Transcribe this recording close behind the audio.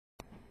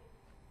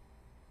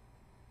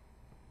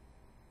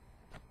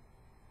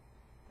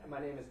my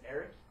name is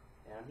Eric,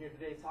 and I'm here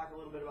today to talk a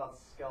little bit about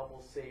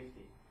scalpel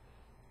safety.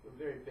 We're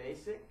very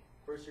basic.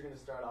 First, you're going to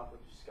start off with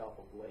your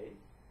scalpel blade.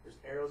 There's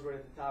arrows right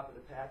at the top of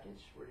the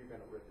package where you're going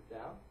to rip it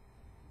down.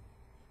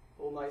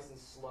 Pull nice and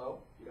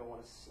slow. You don't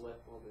want to slip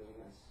while doing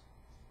this.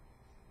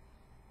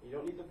 You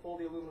don't need to pull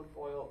the aluminum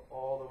foil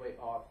all the way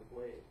off the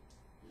blade.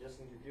 You just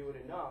need to do it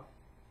enough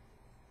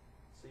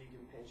so you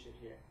can pinch it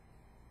here.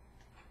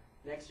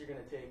 Next, you're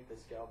going to take the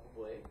scalpel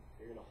blade.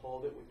 You're going to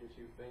hold it with your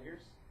two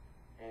fingers,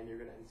 and you're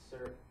going to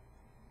insert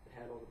the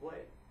handle of the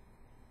blade.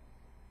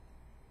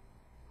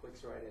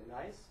 Clicks right in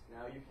nice.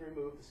 Now you can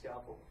remove the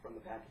scalpel from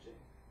the packaging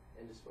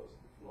and dispose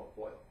of the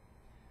foil.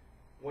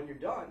 When you're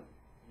done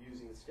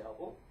using the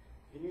scalpel,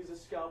 you can use a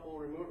scalpel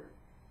remover.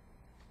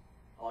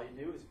 All you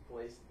do is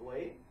place the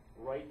blade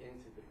right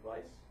into the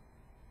device.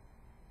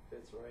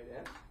 Fits right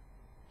in.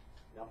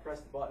 Now press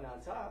the button on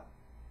top,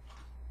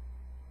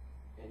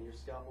 and your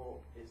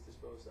scalpel is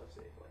disposed of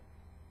safely.